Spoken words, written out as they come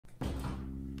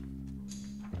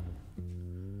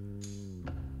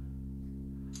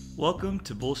Welcome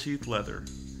to Sheath Leather.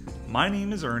 My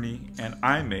name is Ernie and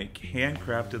I make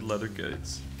handcrafted leather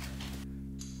goods.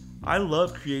 I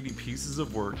love creating pieces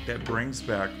of work that brings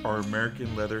back our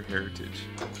American leather heritage.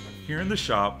 Here in the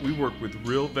shop, we work with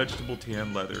real vegetable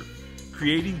tan leather,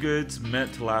 creating goods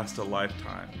meant to last a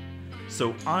lifetime.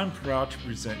 So I'm proud to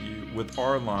present you with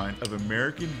our line of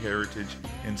American heritage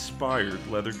inspired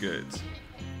leather goods.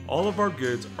 All of our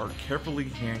goods are carefully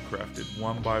handcrafted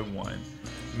one by one,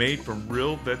 made from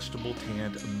real vegetable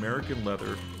tanned American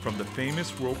leather from the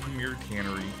famous world premiere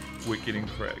tannery, Wicked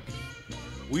 & Craig.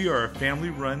 We are a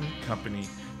family-run company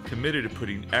committed to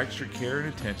putting extra care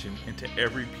and attention into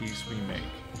every piece we make.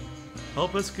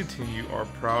 Help us continue our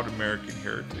proud American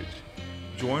heritage.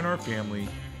 Join our family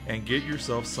and get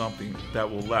yourself something that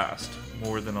will last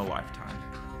more than a lifetime.